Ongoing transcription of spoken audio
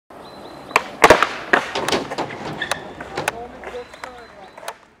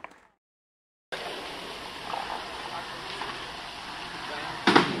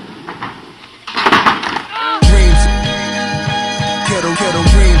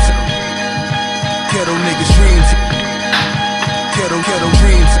niggas dreams. Ghetto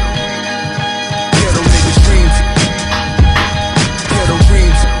dreams. Ghetto niggas dreams. Ghetto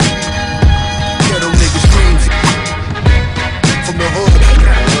dreams. Ghetto niggas dreams. From the hood.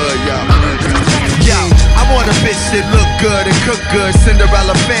 I want a bitch that look good and cook good.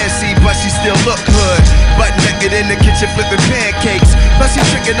 Cinderella fancy, but she still look hood. Butt naked in the kitchen flipping pancakes. Plus she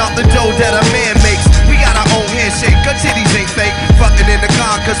tricking off the dough that a man makes. We got our own handshake, her titties ain't fake. Fucking in the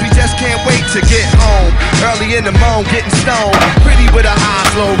car cause we just can't wait to get home. Early in the morning getting stoned. Pretty with her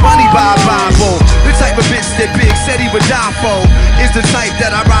eyes low, money by Bible. The type of bitch that Big said he would die for. Is the type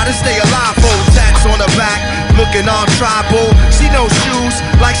that I'd rather stay alive for. Tats on her back, looking all tribal. She knows shoes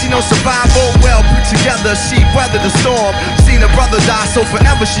like she knows survival. Well put together, she weathered the storm. Seen her brother die, so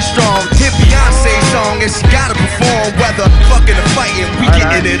forever she's strong. Hit Beyonce's song and she gotta perform. Whether fucking or fighting, we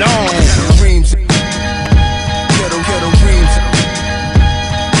getting it on. Dreams. Ghetto dreams.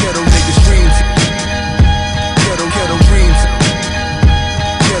 Ghetto niggas dreams. Ghetto dreams.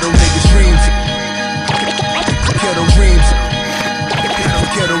 Ghetto niggas dreams. Ghetto dreams.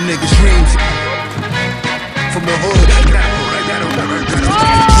 Ghetto niggas dreams. From the hood.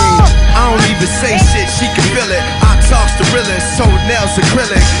 I don't even say shit, she can feel it. I talks the realest, so nails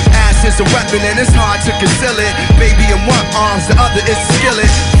acrylic. Ass is a weapon and it's hard to conceal it. Baby in one arms, the other is a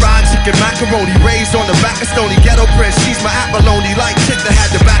skillet. Fried chicken macaroni, raised on the back of Stony. Ghetto Prince, she's my abalone. Like chick that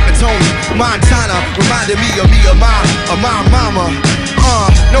had the back of Tony. Montana, reminded me of my mama.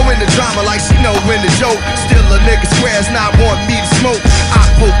 Knowing the drama like she know when the joke. Still a nigga squares not want me to smoke. I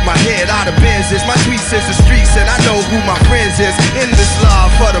poke my head out of Benzes. My tweets is the streets and I know who my friends is. Endless love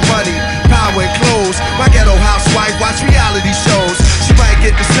for the money, power and clothes. My ghetto housewife watch reality shows. She might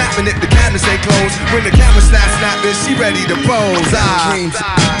get the snapping if the cabinets ain't closed. When the camera snapping, she ready to pose. Dreams.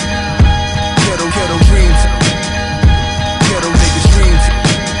 Ghetto dreams. Ghetto niggas dreams.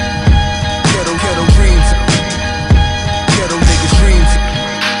 Ghetto dreams. Ghetto niggas dreams.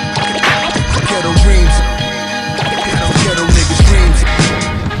 Ghetto dreams. Ghetto niggas dreams.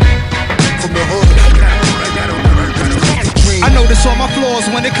 From the hood. I notice all my flaws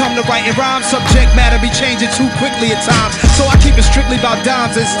when it come to writing rhymes. Subject matter be changing too quickly at times, so I keep it strictly about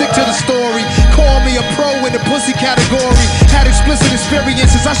dimes and stick to the story. Call me a pro in the pussy category. Had explicit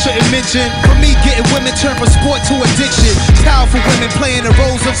experiences I shouldn't mention. For me, getting women turned from sport to addiction. Powerful women playing the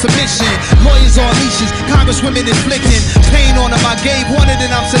roles of submission. Lawyers on leashes, congresswomen inflicting pain on them. I gave one and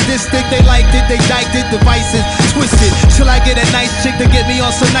then I'm sadistic. They liked it, they diked it, devices twisted. Till I get a nice chick to get me on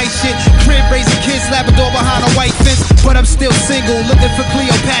some nice shit. Crib raising kids, Labrador behind a white fence. But I'm still single, looking for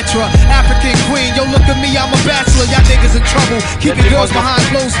Cleopatra, African queen. Yo, look at me, I'm a bachelor. Y'all niggas in trouble, keeping girls behind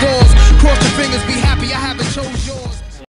closed doors. Cross the